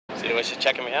See the way she's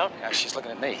checking me out? Yeah, she's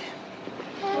looking at me.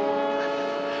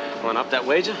 Want up that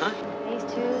wager, huh? These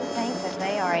two think that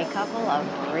they are a couple of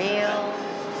real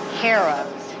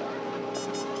heroes.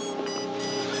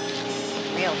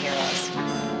 Real heroes.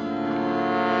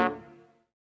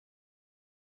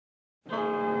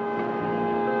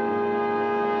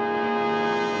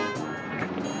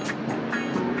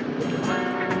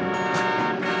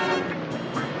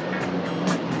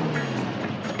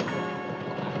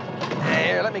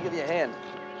 Here, let me give you a hand.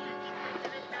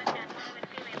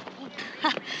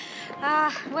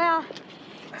 Well,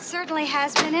 it certainly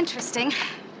has been interesting.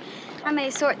 I may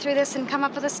sort through this and come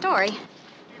up with a story.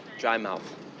 Dry mouth.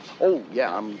 Oh,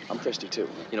 yeah, I'm thirsty, too.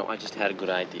 You know, I just had a good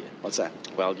idea. What's that?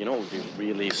 Well, you know what would be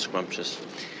really scrumptious?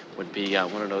 Would be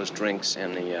one of those drinks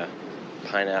and the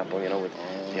pineapple, you know, with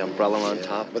the umbrella on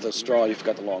top. With a straw, you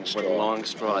forgot the long straw. With a long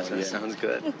straw. Oh, That yeah. sounds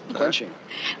good. Quenching.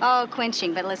 Oh,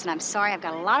 quenching. But listen, I'm sorry. I've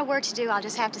got a lot of work to do. I'll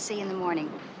just have to see you in the morning.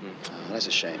 Oh, that's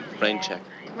a shame. Rain check.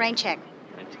 Rain check.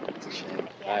 That's a shame.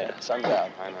 Yeah. Sun's out.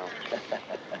 I know.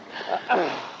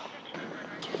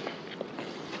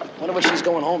 Wonder what she's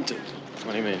going home to.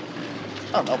 What do you mean?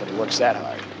 Oh, nobody works that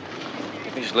hard.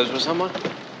 You think she lives with someone?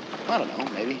 I don't know,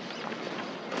 maybe.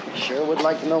 Sure would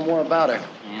like to know more about her.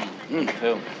 Me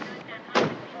too.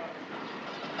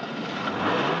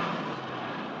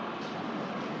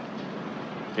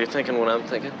 You're thinking what I'm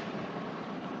thinking?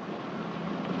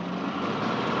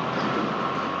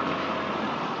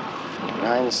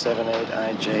 978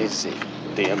 IJZ.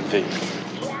 DMV.